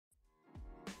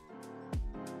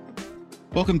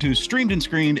Welcome to Streamed and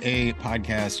Screened, a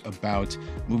podcast about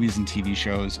movies and TV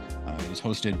shows. It is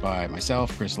hosted by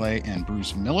myself, Chris Lay, and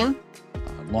Bruce Miller,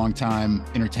 a longtime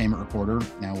entertainment reporter,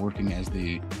 now working as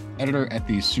the editor at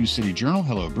the Sioux City Journal.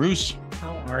 Hello, Bruce.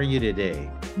 How are you today?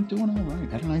 I'm doing all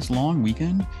right. Had a nice long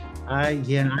weekend. I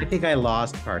think I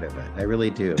lost part of it. I really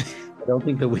do. I don't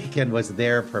think the weekend was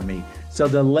there for me. So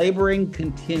the laboring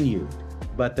continued,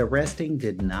 but the resting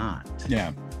did not.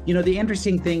 Yeah. You know, the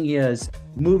interesting thing is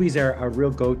movies are a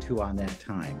real go-to on that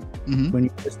time. Mm-hmm. When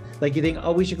you think,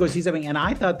 oh, we should go see something. And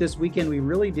I thought this weekend we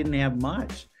really didn't have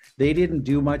much. They didn't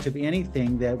do much of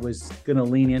anything that was going to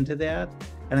lean into that.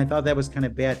 And I thought that was kind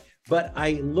of bad. But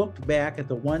I looked back at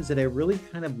the ones that I really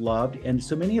kind of loved. And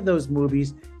so many of those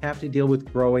movies have to deal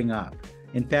with growing up.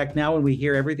 In fact, now when we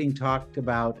hear everything talked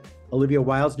about Olivia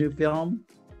Wilde's new film.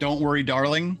 Don't Worry,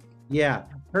 Darling. Yeah.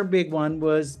 Her big one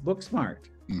was Booksmart.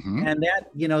 Mm-hmm. And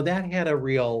that had a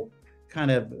real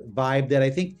kind of vibe that I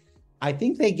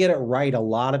think they get it right a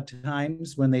lot of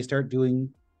times when they start doing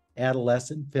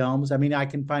adolescent films. I mean, I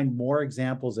can find more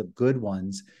examples of good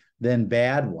ones than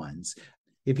bad ones.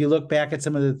 If you look back at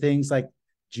some of the things like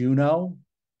Juno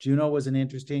was an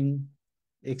interesting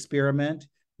experiment.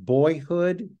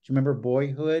 Boyhood, do you remember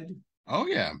Boyhood? Oh,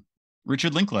 yeah.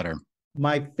 Richard Linklater.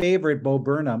 My favorite, Bo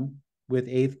Burnham with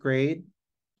Eighth Grade.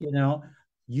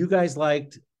 You guys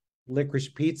liked Licorice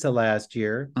Pizza last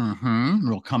year. Mm-hmm.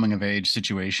 Real coming of age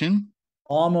situation.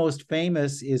 Almost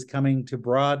Famous is coming to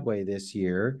Broadway this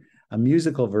year, a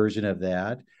musical version of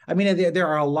that. I mean, there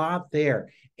are a lot there.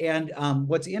 And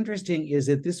what's interesting is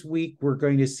that this week we're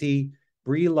going to see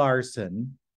Brie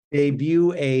Larson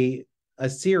debut a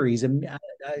series, a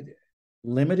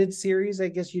limited series, I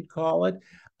guess you'd call it,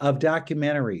 of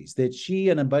documentaries that she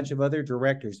and a bunch of other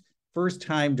directors,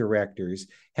 first-time directors,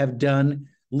 have done,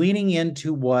 leaning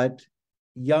into what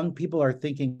young people are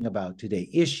thinking about today,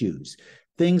 issues,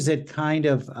 things that kind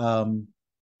of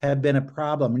have been a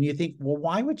problem. And you think, well,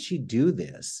 why would she do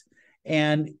this?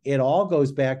 And it all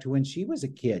goes back to when she was a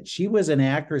kid. She was an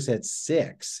actress at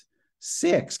 6.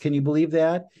 Can you believe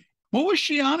that? What was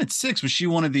she on at 6? Was she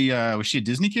one of the, was she a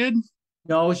Disney kid?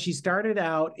 No, she started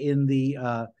out in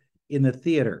the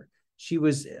theater. She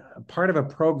was part of a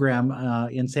program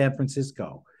in San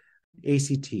Francisco,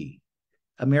 ACT,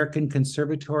 American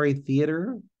Conservatory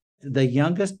Theater, the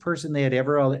youngest person they had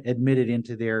ever admitted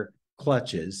into their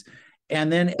clutches.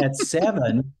 And then at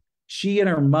 7, she and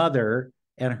her mother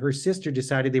and her sister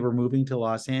decided they were moving to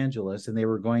Los Angeles and they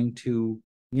were going to,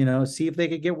 see if they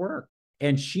could get work.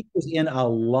 And she was in a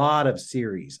lot of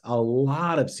series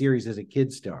as a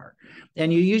kid star.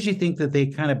 And you usually think that they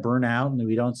kind of burn out and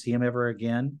we don't see them ever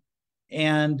again.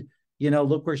 And,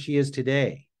 look where she is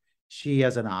today. She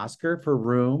has an Oscar for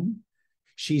Room.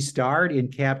 She starred in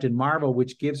Captain Marvel,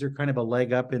 which gives her kind of a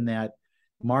leg up in that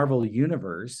Marvel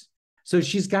universe. So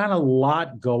she's got a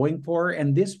lot going for her.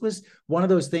 And this was one of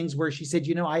those things where she said,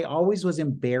 I always was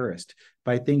embarrassed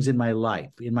by things in my life,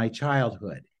 in my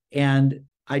childhood. And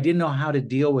I didn't know how to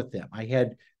deal with them. I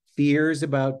had fears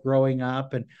about growing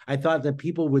up, and I thought that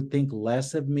people would think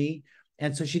less of me.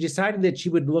 And so she decided that she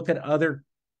would look at other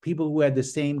people who had the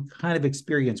same kind of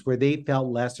experience where they felt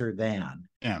lesser than.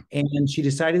 Yeah. And she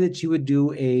decided that she would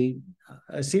do a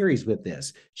series with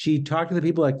this. She talked to the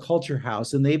people at Culture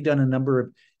House, and they've done a number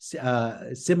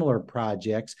of similar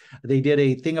projects. They did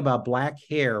a thing about black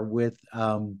hair with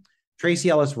Tracy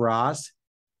Ellis Ross.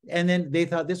 And then they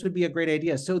thought this would be a great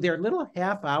idea. So they're little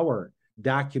half-hour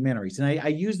documentaries. And I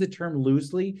use the term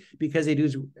loosely because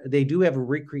they do have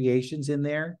recreations in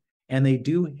there. And they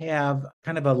do have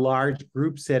kind of a large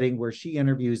group setting where she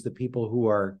interviews the people who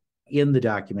are in the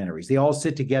documentaries. They all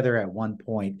sit together at one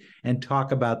point and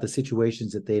talk about the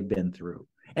situations that they've been through.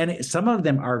 And some of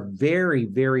them are very,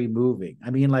 very moving.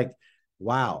 I mean, like,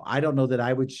 wow, I don't know that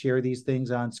I would share these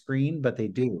things on screen, but they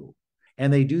do.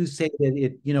 And they do say that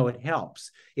it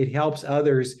helps. It helps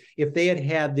others. If they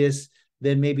had this,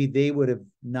 then maybe they would have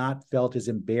not felt as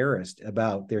embarrassed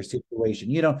about their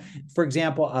situation. For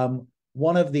example,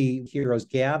 one of the heroes,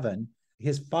 Gavin,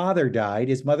 his father died.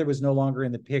 His mother was no longer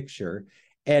in the picture.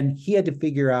 And he had to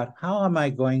figure out, how am I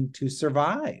going to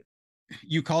survive?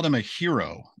 You called him a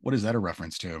hero. What is that a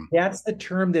reference to? That's the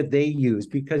term that they use,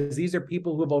 because these are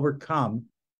people who have overcome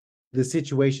the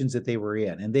situations that they were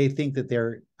in. And they think that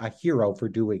they're a hero for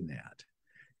doing that.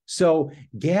 So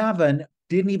Gavin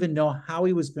didn't even know how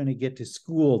he was going to get to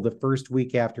school the first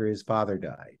week after his father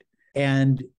died.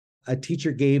 And a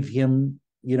teacher gave him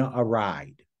a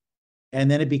ride.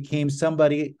 And then it became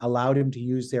somebody allowed him to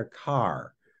use their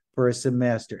car for a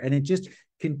semester. And it just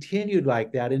continued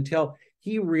like that until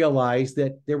he realized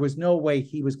that there was no way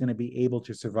he was going to be able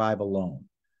to survive alone.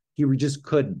 He just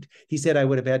couldn't. He said, I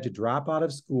would have had to drop out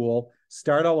of school,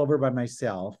 start all over by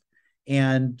myself.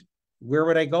 And where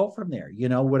would I go from there?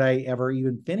 Would I ever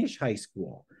even finish high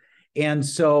school? And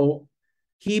so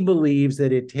he believes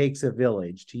that it takes a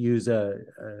village, to use a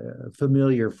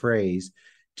familiar phrase,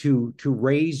 to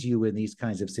raise you in these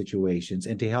kinds of situations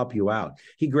and to help you out.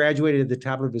 He graduated at the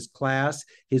top of his class.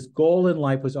 His goal in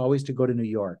life was always to go to New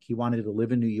York. He wanted to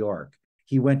live in New York.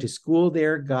 He went to school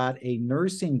there, got a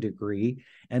nursing degree,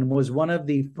 and was one of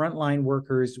the frontline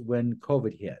workers when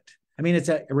COVID hit. I mean, it's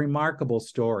a remarkable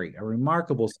story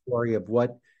of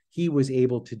what he was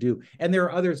able to do. And there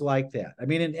are others like that. I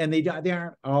mean, and they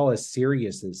aren't all as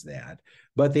serious as that,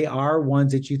 but they are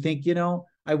ones that you think,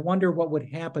 I wonder what would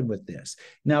happen with this.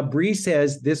 Now, Bree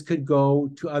says this could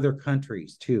go to other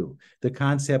countries too. The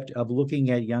concept of looking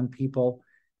at young people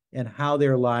and how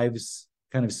their lives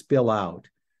kind of spill out,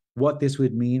 what this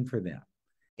would mean for them.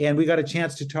 And we got a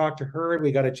chance to talk to her.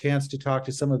 We got a chance to talk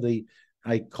to some of the,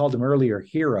 I called them earlier,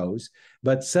 heroes,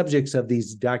 but subjects of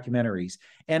these documentaries.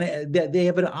 And they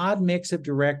have an odd mix of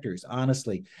directors,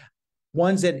 honestly.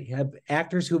 Ones that have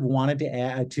actors who have wanted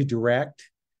to direct,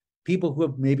 people who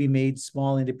have maybe made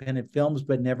small independent films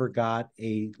but never got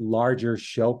a larger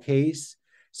showcase.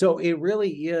 So it really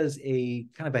is a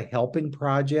kind of a helping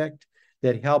project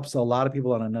that helps a lot of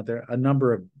people on a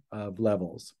number of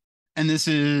levels. And this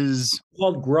is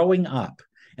called Growing Up,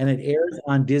 and it airs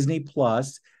on Disney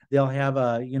Plus. They'll have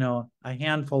a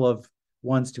handful of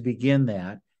ones to begin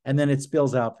that, and then it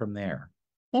spills out from there.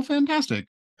 Well, fantastic.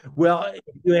 Well,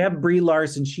 you have Brie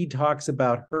Larson. She talks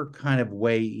about her kind of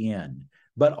way in,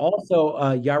 but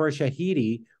also Yara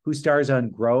Shahidi, who stars on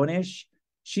Grownish.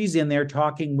 She's in there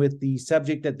talking with the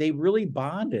subject that they really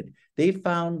bonded. They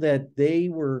found that they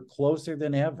were closer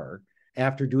than ever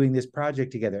after doing this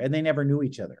project together, and they never knew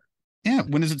each other. Yeah.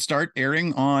 When does it start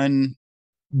airing on?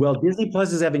 Well, Disney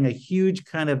Plus is having a huge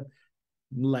kind of,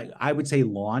 I would say,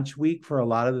 launch week for a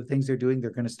lot of the things they're doing.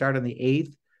 They're going to start on the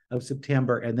 8th of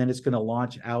September, and then it's going to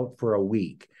launch out for a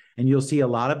week. And you'll see a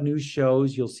lot of new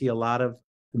shows. You'll see a lot of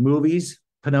movies.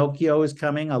 Pinocchio is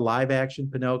coming, a live action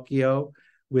Pinocchio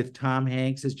with Tom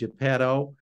Hanks as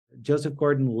Geppetto. Joseph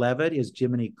Gordon-Levitt is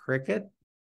Jiminy Cricket.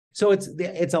 So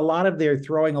it's a lot of, they're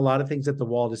throwing a lot of things at the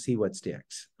wall to see what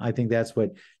sticks. I think that's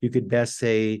what you could best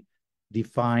say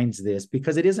defines this,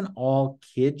 because it isn't all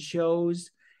kid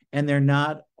shows and they're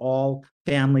not all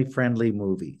family-friendly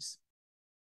movies.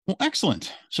 Well,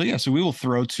 excellent. So we will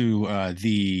throw to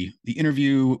the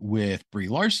interview with Brie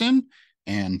Larson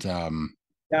and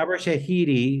Yara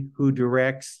Shahidi, who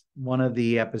directs one of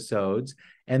the episodes.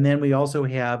 And then we also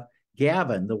have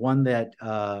Gavin, the one that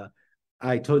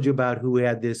I told you about, who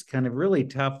had this kind of really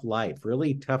tough life,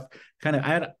 really tough kind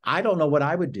of, I don't know what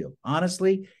I would do.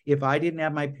 Honestly, if I didn't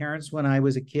have my parents when I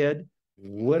was a kid,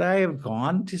 would I have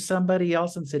gone to somebody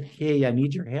else and said, hey, I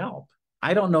need your help?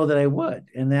 I don't know that I would.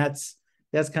 And that's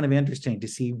kind of interesting to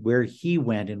see where he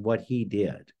went and what he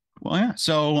did. Well, yeah.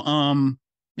 So,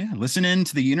 listen in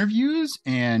to the interviews,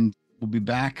 and we'll be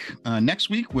back next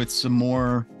week with some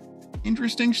more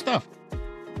interesting stuff.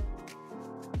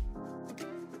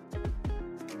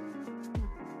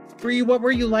 Brie, what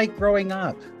were you like growing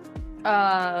up?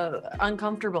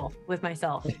 Uncomfortable with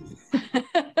myself.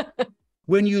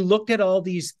 When you looked at all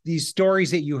these stories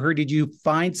that you heard, did you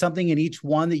find something in each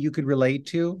one that you could relate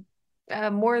to?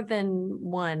 More than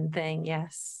one thing,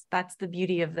 yes. That's the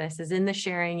beauty of this, is in the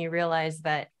sharing, you realize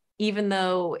that even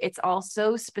though it's all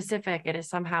so specific, it is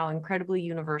somehow incredibly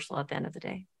universal at the end of the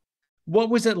day.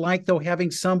 What was it like, though, having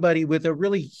somebody with a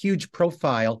really huge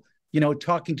profile,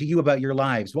 talking to you about your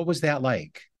lives? What was that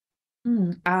like?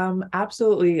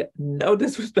 Absolutely no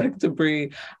disrespect to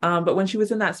Brie, but when she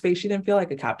was in that space, she didn't feel like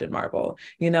a Captain Marvel.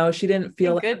 She didn't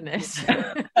feel Thank goodness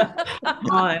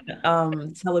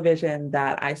on television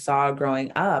that I saw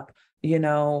growing up.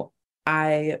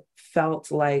 I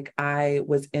felt like I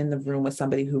was in the room with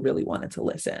somebody who really wanted to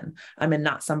listen. I mean,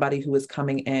 not somebody who was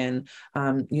coming in,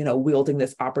 wielding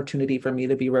this opportunity for me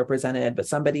to be represented, but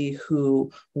somebody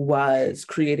who was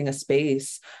creating a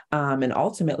space and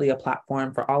ultimately a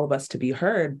platform for all of us to be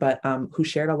heard, but who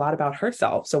shared a lot about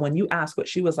herself. So when you ask what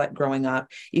she was like growing up,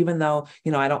 even though,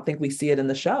 I don't think we see it in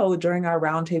the show, during our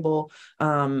roundtable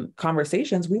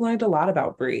conversations, we learned a lot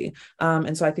about Brie.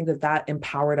 And so I think that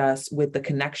empowered us with the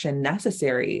connection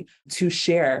necessary to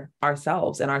share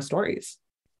ourselves and our stories.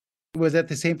 Was that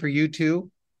the same for you too?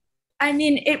 I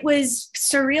mean, it was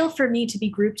surreal for me to be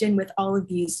grouped in with all of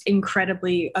these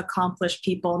incredibly accomplished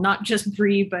people, not just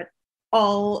Brie, but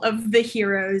all of the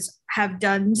heroes have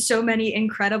done so many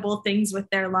incredible things with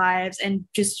their lives, and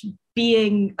just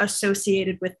being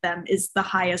associated with them is the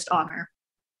highest honor.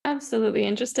 Absolutely.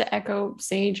 And just to echo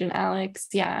Sage and Alex,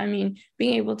 yeah, I mean,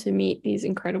 being able to meet these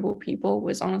incredible people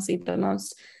was honestly the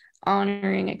most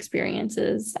honoring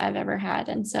experiences I've ever had.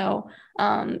 And so,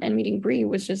 and meeting Bree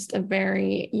was just a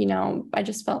very, I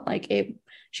just felt like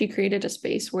she created a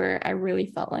space where I really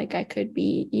felt like I could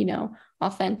be,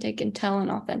 authentic and tell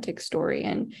an authentic story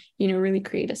and, really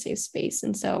create a safe space.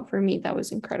 And so for me, that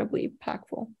was incredibly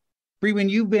impactful. Bree, when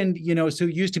you've been, so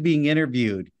used to being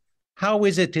interviewed, how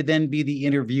is it to then be the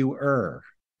interviewer?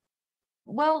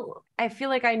 Well, I feel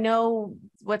like I know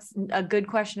what's a good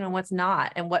question and what's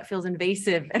not, and what feels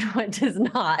invasive and what does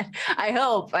not. I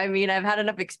hope. I mean, I've had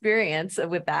enough experience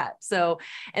with that. So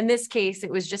in this case,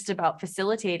 it was just about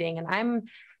facilitating, and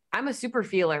I'm a super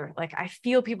feeler. Like, I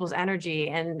feel people's energy,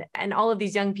 and all of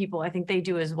these young people, I think they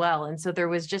do as well. And so there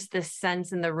was just this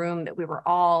sense in the room that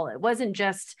it wasn't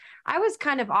just, I was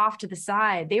kind of off to the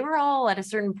side. They were all at a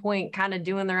certain point kind of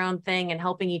doing their own thing and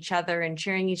helping each other and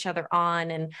cheering each other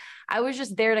on. And I was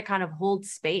just there to kind of hold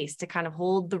space, to kind of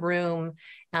hold the room,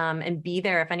 and be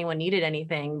there if anyone needed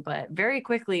anything. But very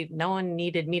quickly, no one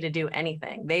needed me to do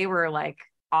anything. They were like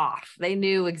off. They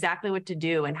knew exactly what to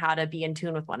do and how to be in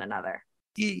tune with one another.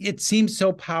 It seems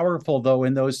so powerful, though,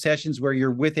 in those sessions where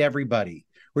you're with everybody,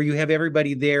 where you have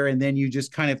everybody there and then you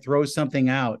just kind of throw something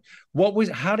out.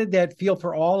 How did that feel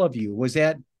for all of you? Was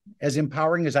that as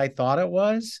empowering as I thought it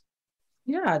was?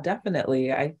 Yeah,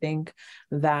 definitely. I think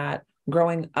that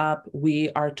growing up, we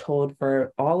are told,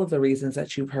 for all of the reasons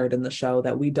that you've heard in the show,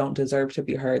 that we don't deserve to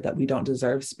be heard, that we don't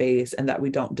deserve space, and that we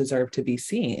don't deserve to be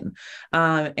seen.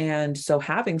 And so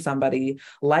having somebody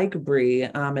like Bree,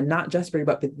 and not just Bree,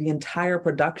 but the entire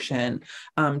production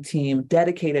team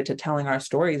dedicated to telling our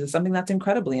stories, is something that's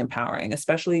incredibly empowering,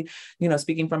 especially,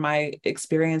 speaking from my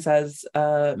experience as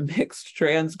a mixed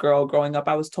trans girl growing up.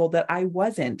 I was told that I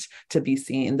wasn't to be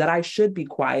seen, that I should be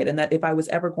quiet, and that if I was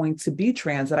ever going to be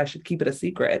trans, that I should keep it a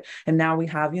secret. And now we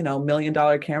have, $1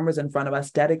 million cameras in front of us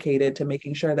dedicated to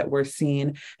making sure that we're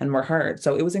seen and we're heard.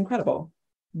 So it was incredible.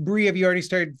 Bree, have you already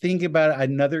started thinking about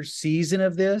another season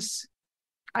of this?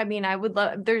 I mean, I would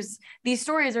love, these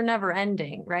stories are never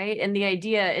ending, right? And the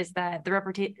idea is that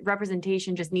the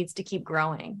representation just needs to keep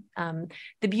growing.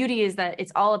 The beauty is that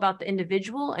it's all about the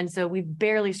individual. And so we've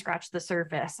barely scratched the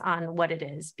surface on what it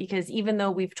is, because even though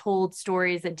we've told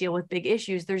stories that deal with big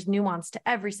issues, there's nuance to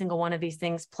every single one of these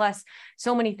things, plus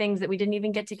so many things that we didn't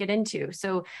even get into.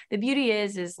 So the beauty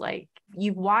is like,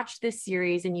 you've watched this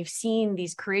series and you've seen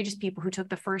these courageous people who took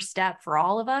the first step for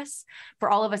all of us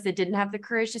that didn't have the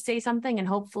courage to say something. And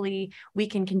hopefully we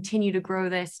can continue to grow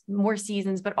this more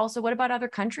seasons. But also, what about other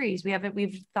countries?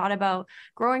 We've thought about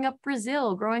growing up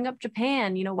Brazil, growing up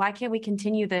Japan. Why can't we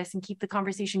continue this and keep the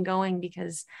conversation going?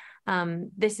 Because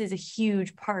this is a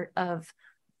huge part of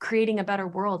creating a better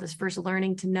world, is first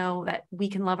learning to know that we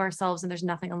can love ourselves and there's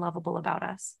nothing unlovable about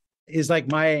us. Is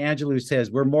like Maya Angelou says,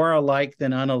 we're more alike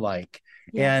than unalike.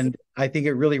 Yes. And I think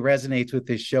it really resonates with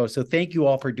this show. So thank you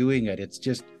all for doing it.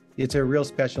 It's a real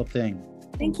special thing.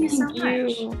 Thank you so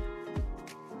much.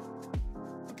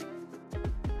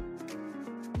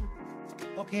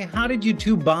 Okay, how did you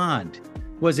two bond?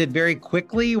 Was it very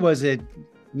quickly? Was it,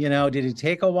 did it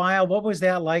take a while? What was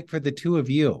that like for the two of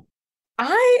you?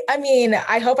 I mean,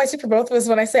 I hope I speak for both of us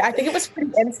when I say I think it was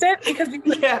pretty instant, because we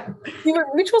were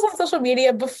mutuals on social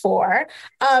media before.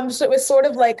 So it was sort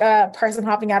of like a person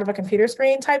hopping out of a computer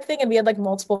screen type thing, and we had like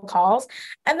multiple calls.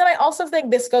 And then I also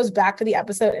think this goes back to the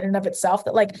episode in and of itself,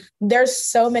 that like there's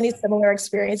so many similar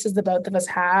experiences that both of us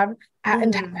have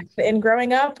in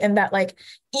growing up, and that like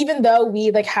even though we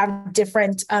like have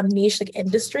different niche like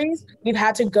industries, we've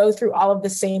had to go through all of the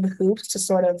same hoops to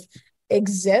sort of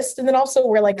exist. And then also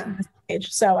we're like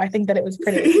age, so I think that it was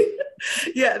pretty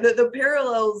yeah, the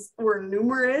parallels were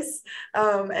numerous,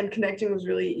 and connecting was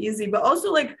really easy. But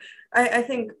also, like, I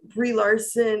think Brie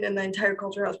Larson and the entire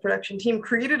Culture House production team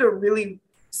created a really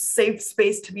safe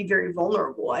space to be very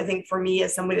vulnerable. I think for me,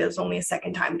 as somebody that's only a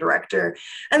second-time director,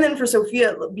 and then for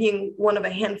Sophia being one of a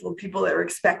handful of people that were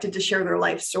expected to share their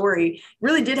life story,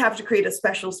 really did have to create a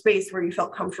special space where you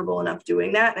felt comfortable enough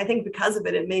doing that. And I think because of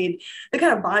it, it made the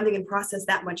kind of bonding and process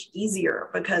that much easier,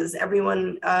 because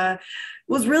everyone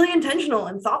was really intentional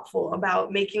and thoughtful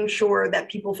about making sure that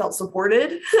people felt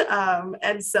supported.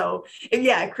 And so,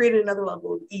 yeah, it created another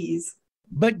level of ease.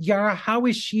 But Yara, how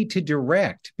is she to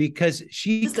direct? Because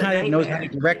she kind of knows how to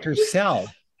direct herself.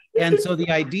 And so the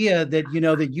idea that,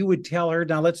 that you would tell her,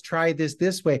 now let's try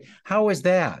this way. How is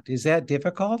that? Is that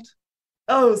difficult?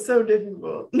 Oh, so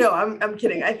difficult. No, I'm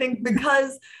kidding. I think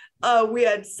because we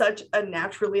had such a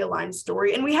naturally aligned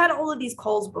story, and we had all of these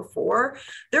calls before.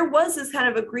 There was this kind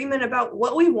of agreement about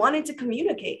what we wanted to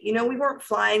communicate. You know, we weren't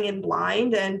flying in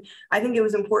blind, and I think it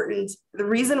was important. The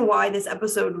reason why this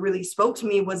episode really spoke to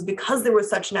me was because there was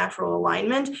such natural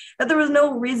alignment that there was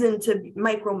no reason to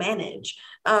micromanage.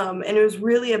 And it was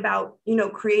really about, you know,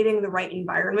 creating the right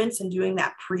environments and doing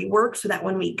that pre-work so that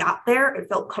when we got there, it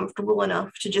felt comfortable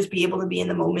enough to just be able to be in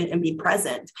the moment and be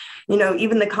present. You know,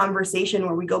 even the conversation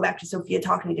where we go back to Sophia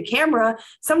talking to camera,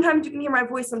 sometimes you can hear my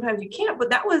voice, sometimes you can't, but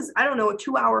that was, I don't know, a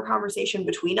 2-hour conversation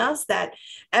between us that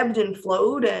ebbed and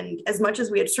flowed. And as much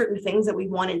as we had certain things that we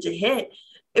wanted to hit,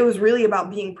 it was really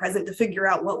about being present to figure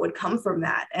out what would come from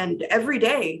that. And every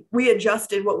day we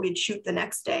adjusted what we'd shoot the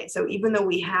next day. So even though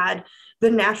we had the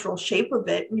natural shape of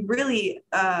it, we really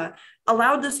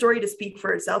allowed the story to speak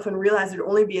for itself and realized it would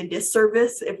only be a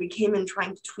disservice if we came in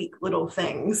trying to tweak little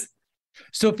things.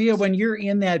 Sophia, when you're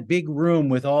in that big room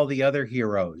with all the other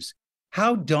heroes,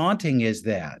 how daunting is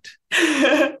that?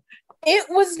 It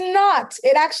was not.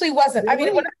 It actually wasn't. I mean,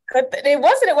 it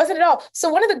wasn't at all. So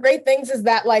one of the great things is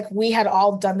that like we had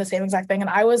all done the same exact thing. And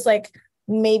I was like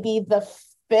maybe the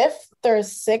 5th or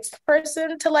 6th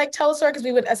person to like tell a story, because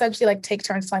we would essentially like take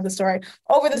turns telling the story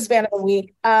over the span of a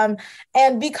week. And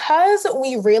because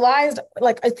we realized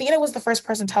like Athena was the first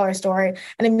person to tell her story,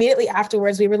 and immediately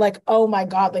afterwards we were like, oh my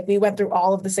God, like we went through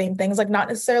all of the same things, like not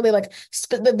necessarily like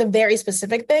the very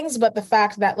specific things, but the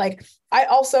fact that like I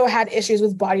also had issues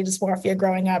with body dysmorphia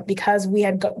growing up because we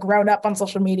had grown up on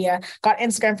social media, got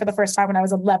Instagram for the first time when I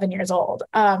was 11 years old.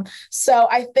 So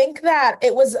I think that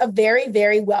it was a very,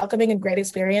 very welcoming and great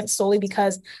experience solely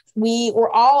because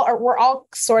we're all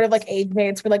sort of like age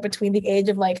mates. We're like between the age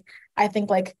of like, I think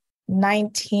like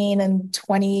 19 and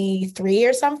 23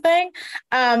 or something.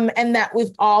 And that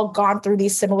we've all gone through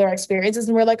these similar experiences.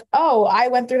 And we're like, oh, I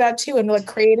went through that too. And like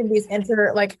creating these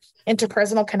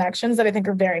interpersonal connections that I think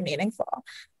are very meaningful.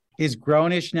 Is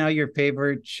Grownish now your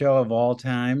favorite show of all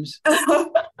times?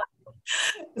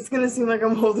 It's going to seem like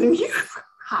I'm holding you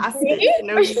hostage.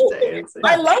 No,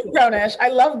 I love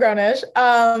Grownish.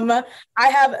 I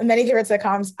have many favorite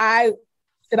sitcoms.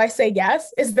 Did I say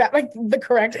yes? Is that like the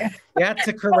correct answer? That's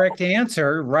the correct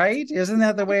answer, right? Isn't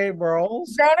that the way it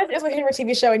rolls? Grownish is my favorite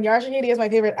TV show, and Yara Shahidi is my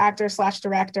favorite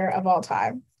actor/director of all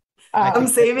time. I'm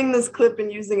saving this clip and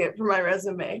using it for my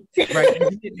resume. Right.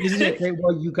 Isn't it great?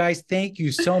 Well, you guys, thank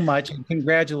you so much. And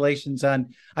congratulations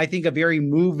on, I think, a very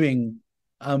moving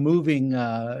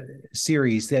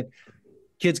series that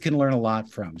kids can learn a lot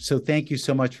from. So thank you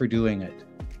so much for doing it.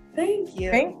 Thank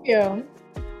you. Thank you.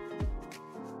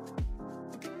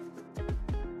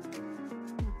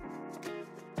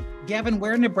 Gavin,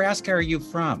 where in Nebraska are you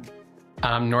from?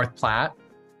 North Platte.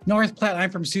 North Platte. I'm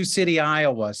from Sioux City,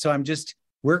 Iowa. So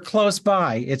we're close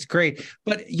by. It's great.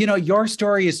 But, you know, your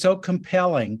story is so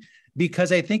compelling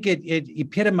because I think it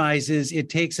epitomizes it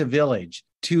takes a village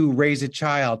to raise a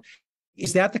child.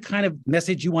 Is that the kind of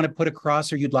message you want to put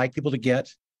across or you'd like people to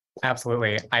get?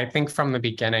 Absolutely. I think from the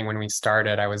beginning when we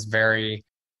started, I was very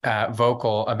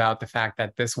vocal about the fact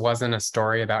that this wasn't a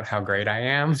story about how great I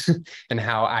am and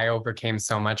how I overcame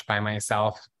so much by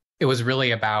myself. It was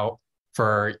really about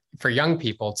for young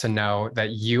people to know that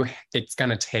it's going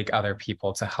to take other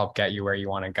people to help get you where you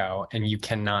want to go, and you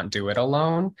cannot do it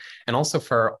alone. And also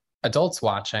for adults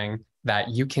watching, that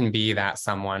you can be that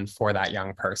someone for that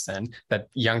young person, that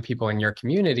young people in your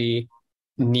community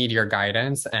need your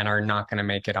guidance and are not going to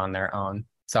make it on their own.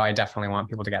 So I definitely want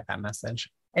people to get that message.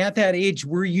 At that age,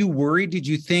 were you worried? Did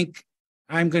you think,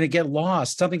 I'm going to get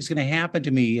lost? Something's going to happen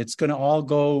to me. It's going to all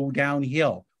go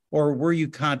downhill. Or were you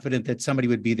confident that somebody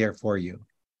would be there for you?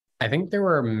 I think there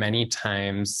were many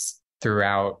times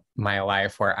throughout my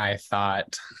life where I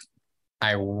thought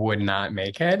I would not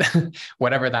make it.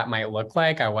 Whatever that might look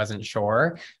like, I wasn't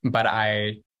sure. But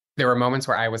there were moments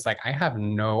where I was like, I have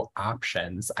no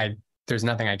options. There's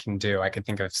nothing I can do. I could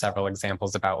think of several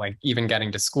examples about like even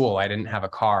getting to school. I didn't have a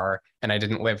car and I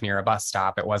didn't live near a bus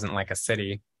stop. It wasn't like a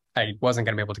city. I wasn't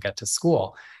going to be able to get to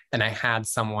school. And I had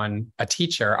a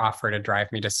teacher offer to drive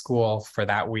me to school for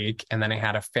that week. And then I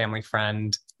had a family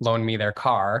friend loan me their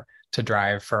car to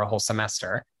drive for a whole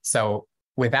semester. So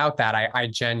without that, I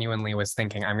genuinely was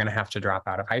thinking I'm going to have to drop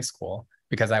out of high school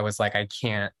because I was like, I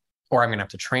can't, or I'm going to have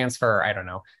to transfer. I don't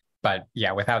know. But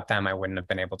yeah, without them, I wouldn't have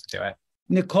been able to do it.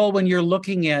 Nicole, when you're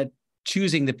looking at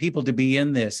choosing the people to be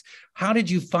in this, how did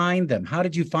you find them? How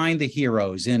did you find the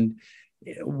heroes? And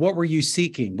what were you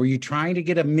seeking? Were you trying to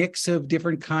get a mix of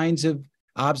different kinds of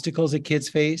obstacles that kids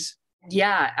face?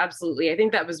 Yeah, absolutely. I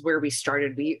think that was where we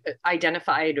started. We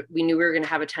knew we were going to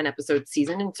have a 10 episode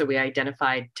season. And so we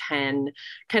identified 10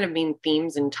 kind of main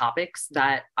themes and topics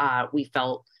that we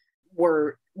felt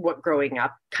were what growing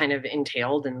up kind of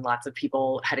entailed and lots of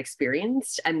people had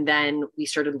experienced. And then we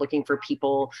started looking for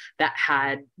people that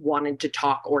had wanted to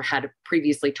talk or had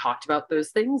previously talked about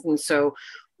those things. And so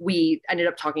we ended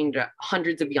up talking to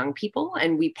hundreds of young people,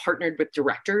 and we partnered with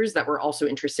directors that were also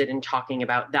interested in talking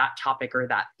about that topic or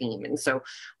that theme. And so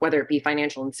whether it be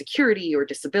financial insecurity or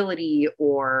disability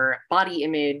or body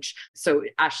image. So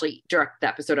Ashley directed the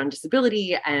episode on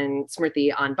disability and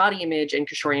Smriti on body image, and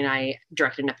Kishori and I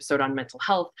directed an episode on mental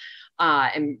health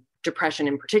and depression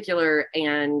in particular.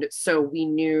 And so we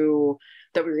knew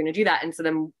that we were going to do that. And so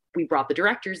then we brought the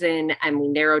directors in and we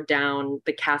narrowed down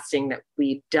the casting that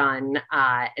we'd done.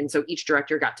 And so each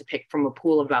director got to pick from a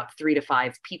pool of about 3 to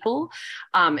 5 people.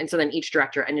 And so then each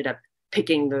director ended up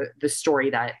picking the story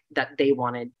that they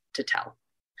wanted to tell.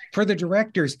 For the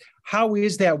directors, how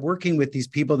is that working with these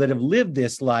people that have lived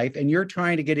this life, and you're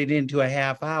trying to get it into a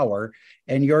half hour,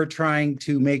 and you're trying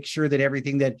to make sure that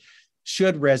everything that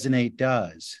should resonate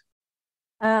does?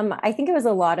 I think it was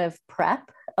a lot of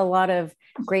prep, a lot of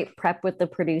great prep with the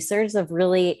producers of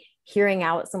really hearing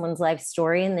out someone's life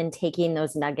story and then taking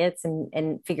those nuggets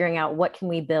and figuring out what can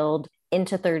we build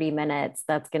into 30 minutes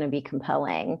that's going to be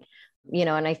compelling. You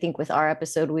know, and I think with our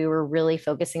episode, we were really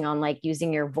focusing on like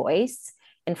using your voice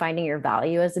and finding your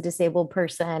value as a disabled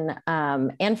person,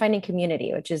 and finding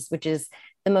community, which is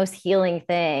the most healing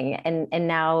thing. And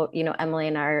now, you know, Emily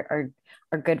and I are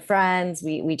good friends.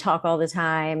 We talk all the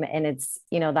time, and it's,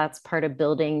 you know, that's part of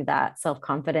building that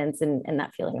self-confidence and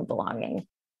that feeling of belonging.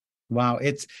 Wow.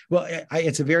 It's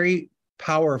a very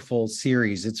powerful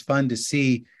series. It's fun to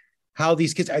see how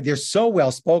these kids they're so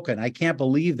well spoken. I can't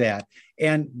believe that.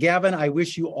 And Gavin, I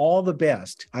wish you all the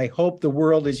best. I hope the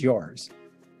world is yours.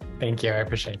 Thank you. I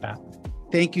appreciate that.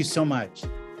 Thank you so much.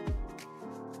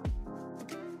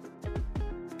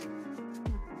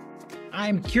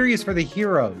 I'm curious for the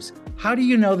heroes. How do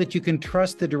you know that you can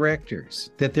trust the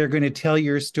directors, that they're going to tell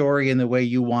your story in the way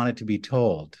you want it to be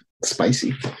told?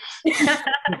 Spicy.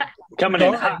 Coming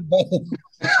in hot.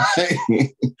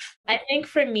 I think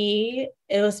for me,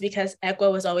 it was because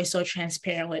Ekwa was always so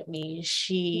transparent with me.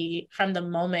 She, from the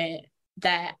moment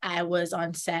that I was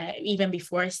on set, even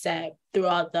before set,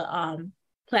 throughout the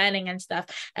planning and stuff,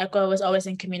 Ekwa was always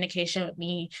in communication with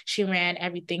me. She ran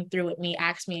everything through with me,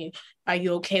 asked me, are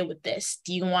you okay with this?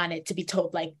 Do you want it to be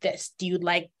told like this? Do you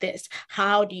like this?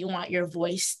 How do you want your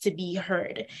voice to be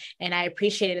heard? And I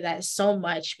appreciated that so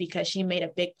much because she made a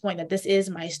big point that this is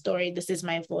my story, this is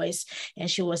my voice. And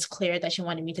she was clear that she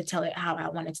wanted me to tell it how I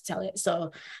wanted to tell it.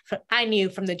 So I knew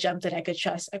from the jump that I could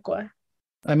trust Ekwa.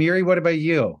 Amiri, what about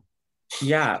you?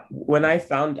 Yeah, when I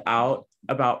found out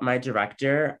about my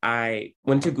director, I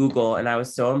went to Google and I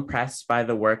was so impressed by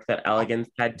the work that Elegance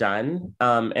had done.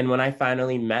 And when I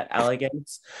finally met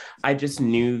Elegance, I just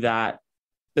knew that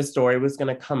the story was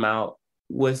going to come out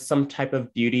with some type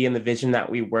of beauty in the vision that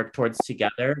we worked towards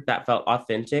together that felt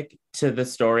authentic to the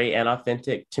story and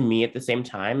authentic to me at the same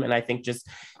time. And I think just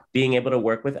being able to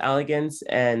work with Elegance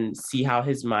and see how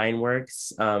his mind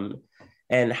works,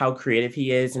 and how creative he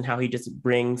is and how he just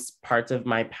brings parts of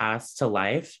my past to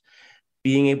life,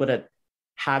 being able to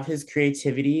have his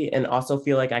creativity and also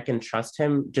feel like I can trust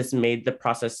him just made the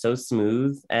process so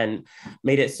smooth and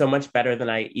made it so much better than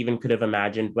I even could have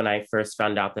imagined when I first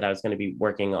found out that I was going to be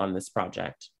working on this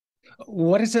project.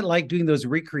 What is it like doing those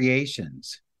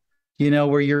recreations, you know,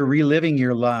 where you're reliving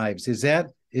your lives? Is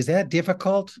that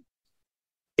difficult?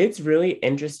 It's really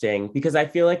interesting because I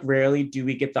feel like rarely do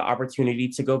we get the opportunity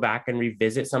to go back and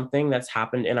revisit something that's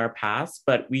happened in our past,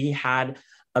 but we had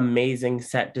amazing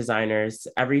set designers.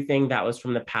 Everything that was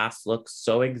from the past looks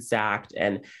so exact.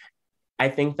 And I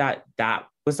think that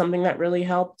was something that really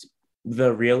helped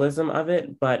the realism of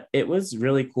it, but it was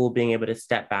really cool being able to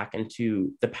step back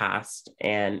into the past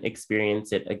and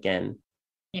experience it again.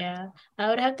 Yeah, I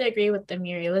would have to agree with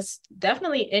Amiri. It was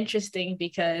definitely interesting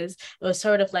because it was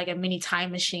sort of like a mini time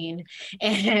machine.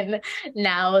 And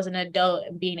now as an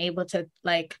adult, being able to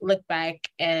like look back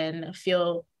and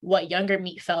feel what younger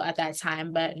me felt at that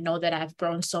time, but know that I've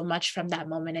grown so much from that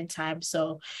moment in time.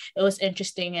 So it was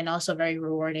interesting and also very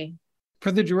rewarding.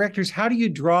 For the directors, how do you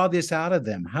draw this out of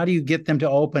them? How do you get them to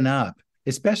open up,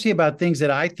 especially about things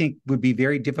that I think would be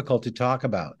very difficult to talk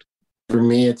about? For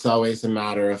me, it's always a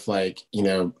matter of like, you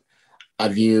know, I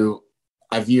view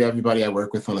everybody I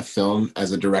work with on a film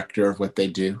as a director of what they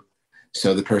do.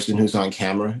 So the person who's on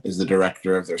camera is the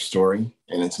director of their story.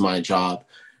 And it's my job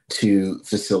to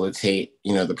facilitate,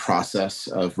 you know, the process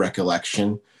of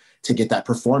recollection to get that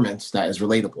performance that is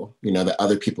relatable, you know, that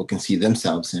other people can see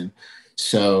themselves in.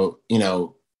 So, you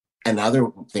know,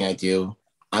 another thing I do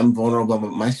I'm vulnerable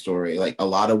with my story. Like a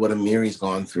lot of what Amiri's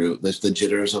gone through, there's the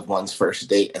jitters of one's first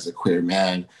date as a queer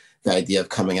man, the idea of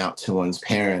coming out to one's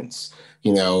parents,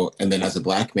 you know, and then as a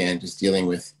Black man, just dealing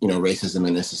with, you know, racism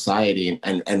in this society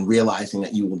and realizing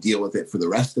that you will deal with it for the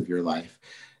rest of your life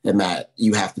and that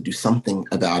you have to do something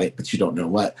about it, but you don't know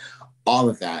what. All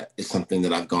of that is something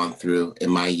that I've gone through in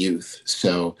my youth.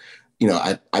 So, you know,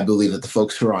 I believe that the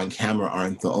folks who are on camera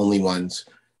aren't the only ones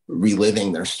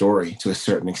reliving their story to a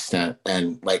certain extent.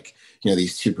 And like, you know,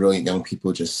 these two brilliant young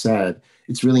people just said,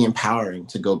 it's really empowering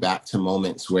to go back to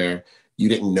moments where you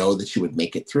didn't know that you would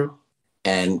make it through,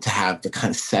 and to have the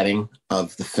kind of setting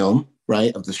of the film,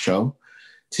 right, of the show,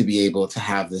 to be able to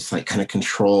have this like kind of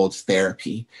controlled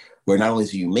therapy where not only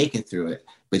do you make it through it,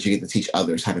 but you get to teach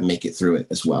others how to make it through it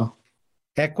as well.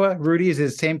 Ekwa, Rudy, is it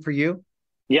the same for you?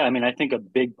 Yeah, I mean, I think a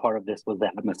big part of this was the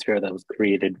atmosphere that was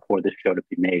created for this show to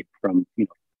be made, from, you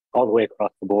know, all the way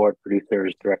across the board,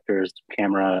 producers, directors,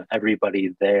 camera,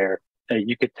 everybody there.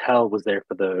 You could tell was there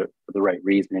for the right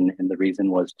reason, and the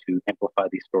reason was to amplify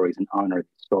these stories and honor the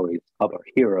stories of our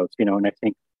heroes. You know, and I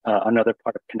think another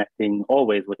part of connecting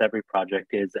always with every project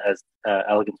is, as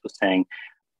Elegance was saying,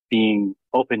 being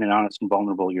open and honest and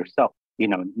vulnerable yourself. You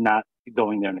know, not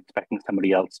going there and expecting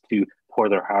somebody else to pour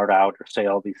their heart out or say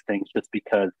all these things just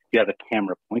because you have a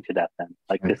camera pointed at them.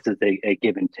 Like, this is a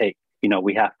give and take. You know,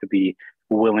 we have to be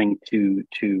willing to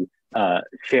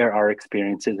share our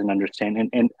experiences and understand.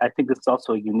 And I think this is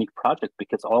also a unique project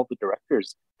because all the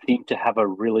directors seem to have a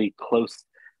really close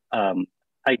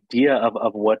idea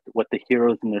of what the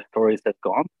heroes and their stories have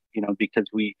gone. You know, because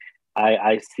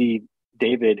I see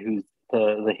David, who's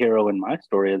the hero in my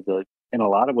story, as in a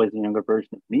lot of ways a younger version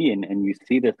of me, and you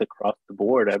see this across the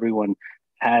board. Everyone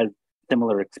has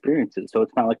similar experiences, so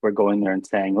it's not like we're going there and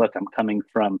saying, "Look, I'm coming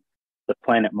from the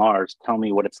planet Mars. Tell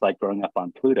me what it's like growing up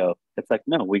on Pluto." It's like,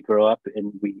 no, we grow up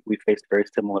and we face very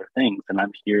similar things, and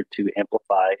I'm here to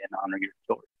amplify and honor your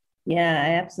story. Yeah,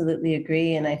 I absolutely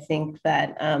agree, and I think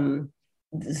that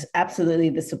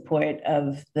absolutely the support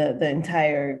of the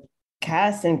entire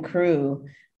cast and crew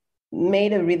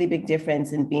made a really big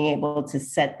difference in being able to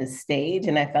set the stage.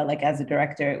 And I felt like as a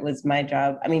director, it was my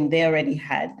job. I mean, they already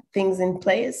had things in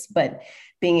place, but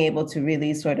being able to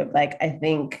really sort of like, I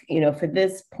think, you know, for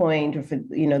this point, or for,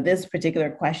 you know, this particular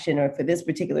question, or for this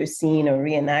particular scene or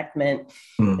reenactment,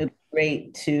 it's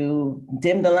great to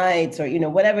dim the lights, or, you know,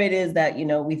 whatever it is that, you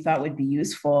know, we thought would be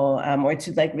useful, or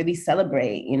to like really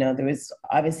celebrate. You know, there was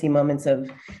obviously moments of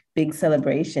big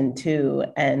celebration too.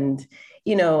 And,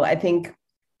 you know, I think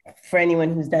for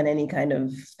anyone who's done any kind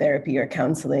of therapy or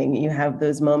counseling, you have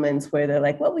those moments where they're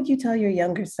like, what would you tell your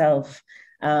younger self?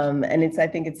 And I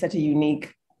think it's such a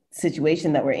unique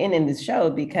situation that we're in this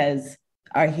show, because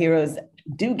our heroes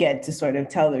do get to sort of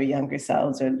tell their younger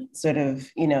selves, or sort of,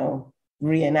 you know,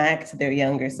 reenact their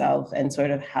younger self and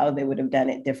sort of how they would have done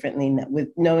it differently with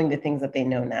knowing the things that they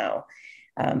know now.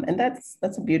 And that's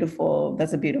a beautiful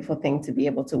thing to be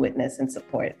able to witness and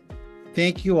support.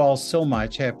 Thank you all so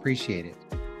much. I appreciate it.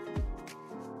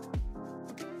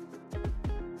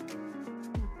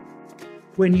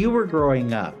 When you were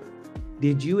growing up,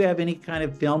 did you have any kind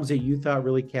of films that you thought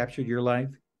really captured your life?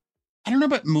 I don't know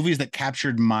about movies that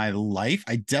captured my life.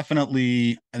 I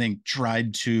definitely, I think,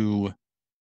 tried to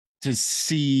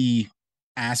see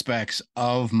aspects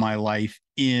of my life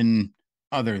in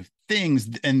other things.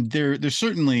 And there's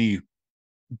certainly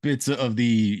bits of the,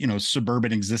 you know,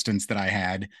 suburban existence that I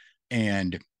had.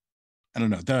 And I don't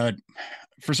know,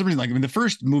 for some reason, like, I mean, the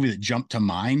first movie that jumped to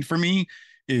mind for me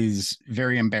is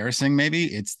very embarrassing. Maybe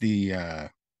it's the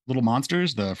Little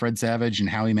Monsters, the Fred Savage and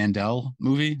Howie Mandel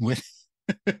movie with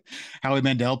Howie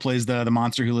Mandel plays the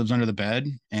monster who lives under the bed,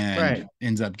 and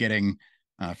ends up getting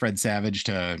Fred Savage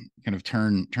to kind of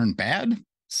turn bad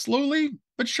slowly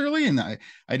but surely. And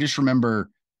I just remember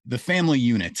the family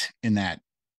unit in that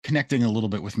connecting a little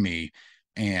bit with me.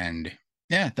 And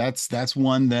yeah, that's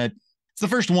one that it's the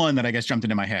first one that I guess jumped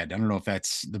into my head. I don't know if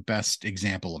that's the best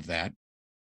example of that.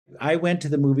 I went to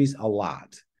the movies a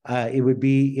lot. It would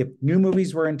be, if new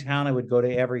movies were in town, I would go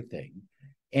to everything.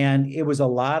 And it was a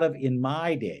lot of, in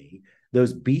my day,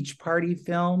 those beach party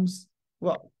films.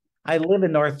 Well, I live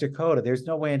in North Dakota. There's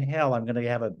no way in hell I'm going to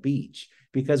have a beach,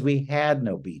 because we had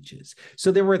no beaches.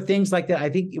 So there were things like that. I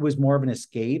think it was more of an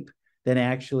escape than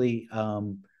actually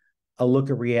a look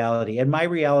at reality. And my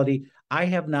reality, I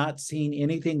have not seen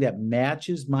anything that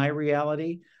matches my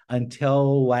reality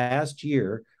until last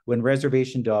year, when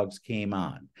Reservation Dogs came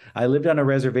on. I lived on a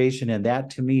reservation, and that,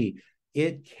 to me,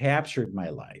 it captured my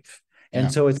life. And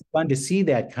so it's fun to see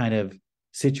that kind of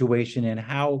situation and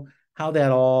how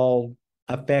that all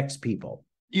affects people.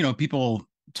 You know, people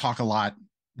talk a lot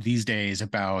these days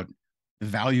about the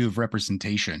value of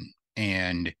representation,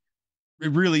 and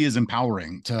it really is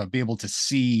empowering to be able to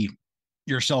see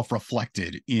yourself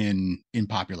reflected in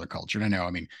popular culture. And I know,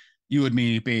 I mean, you and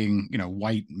me being, you know,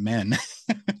 white men,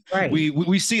 right?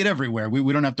 We see it everywhere.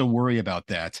 We don't have to worry about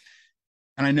that.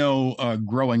 And I know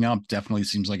growing up definitely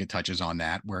seems like it touches on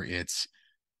that, where it's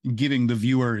giving the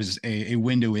viewers a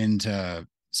window into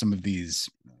some of these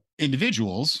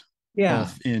individuals,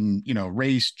 both in, you know,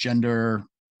 race, gender,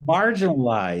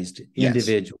 marginalized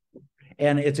individuals.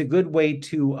 And it's a good way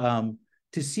to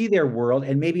see their world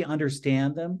and maybe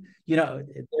understand them. You know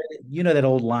that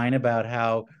old line about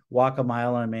how walk a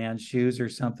mile in a man's shoes or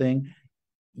something,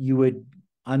 you would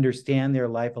understand their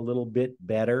life a little bit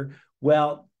better.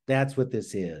 Well, that's what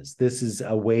this is. This is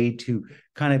a way to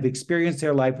kind of experience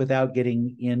their life without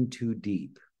getting in too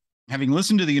deep. Having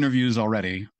listened to the interviews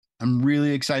already, I'm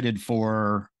really excited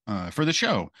for the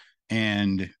show,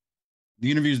 and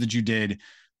the interviews that you did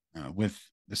with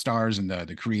the stars and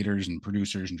the creators and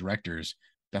producers and directors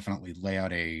definitely lay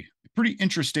out a pretty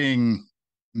interesting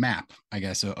map, I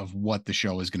guess, of what the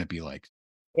show is going to be like.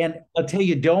 And I'll tell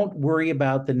you, don't worry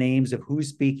about the names of who's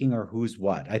speaking or who's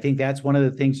what. I think that's one of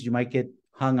the things you might get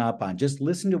hung up on. Just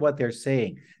listen to what they're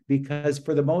saying, because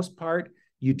for the most part,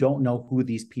 you don't know who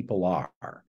these people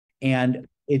are. And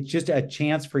it's just a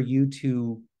chance for you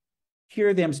to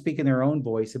hear them speak in their own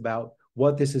voice about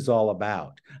what this is all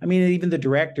about. I mean, even the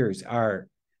directors are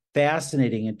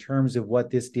fascinating in terms of what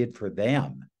this did for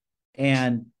them.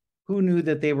 And who knew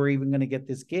that they were even going to get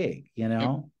this gig, you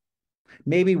know? Yep.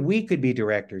 Maybe we could be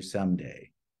directors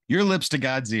someday. Your lips to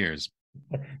God's ears.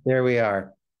 There we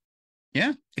are.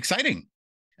 Yeah, exciting.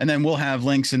 And then we'll have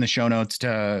links in the show notes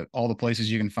to all the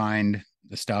places you can find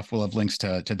the stuff. We'll have links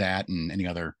to that and any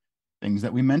other things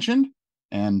that we mentioned.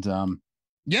 And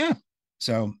yeah,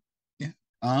 so yeah.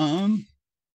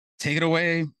 Take it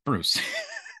away, Bruce.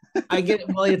 I get it.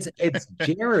 Well, it's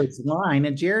Jared's line,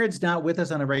 and Jared's not with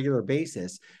us on a regular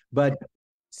basis, but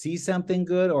see something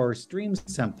good or stream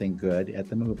something good at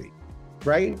the movie,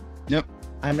 right? Yep.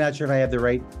 I'm not sure if I have the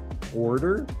right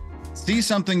order. See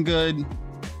something good,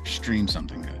 stream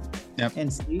something good. Yep.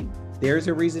 And see, there's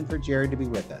a reason for Jared to be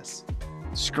with us.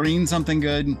 Screen something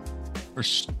good, or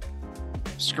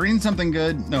screen something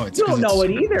good. No, it's you don't know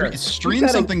it either. It's stream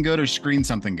something good or screen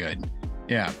something good.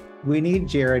 Yeah. We need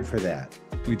Jared for that.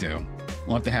 We do.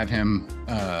 We'll have to have him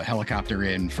helicopter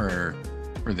in for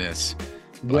this.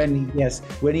 When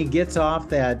he gets off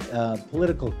that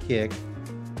political kick.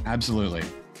 Absolutely.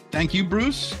 Thank you,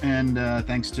 Bruce. And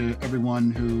thanks to everyone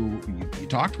who you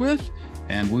talked with.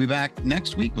 And we'll be back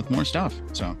next week with more stuff.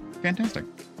 So fantastic.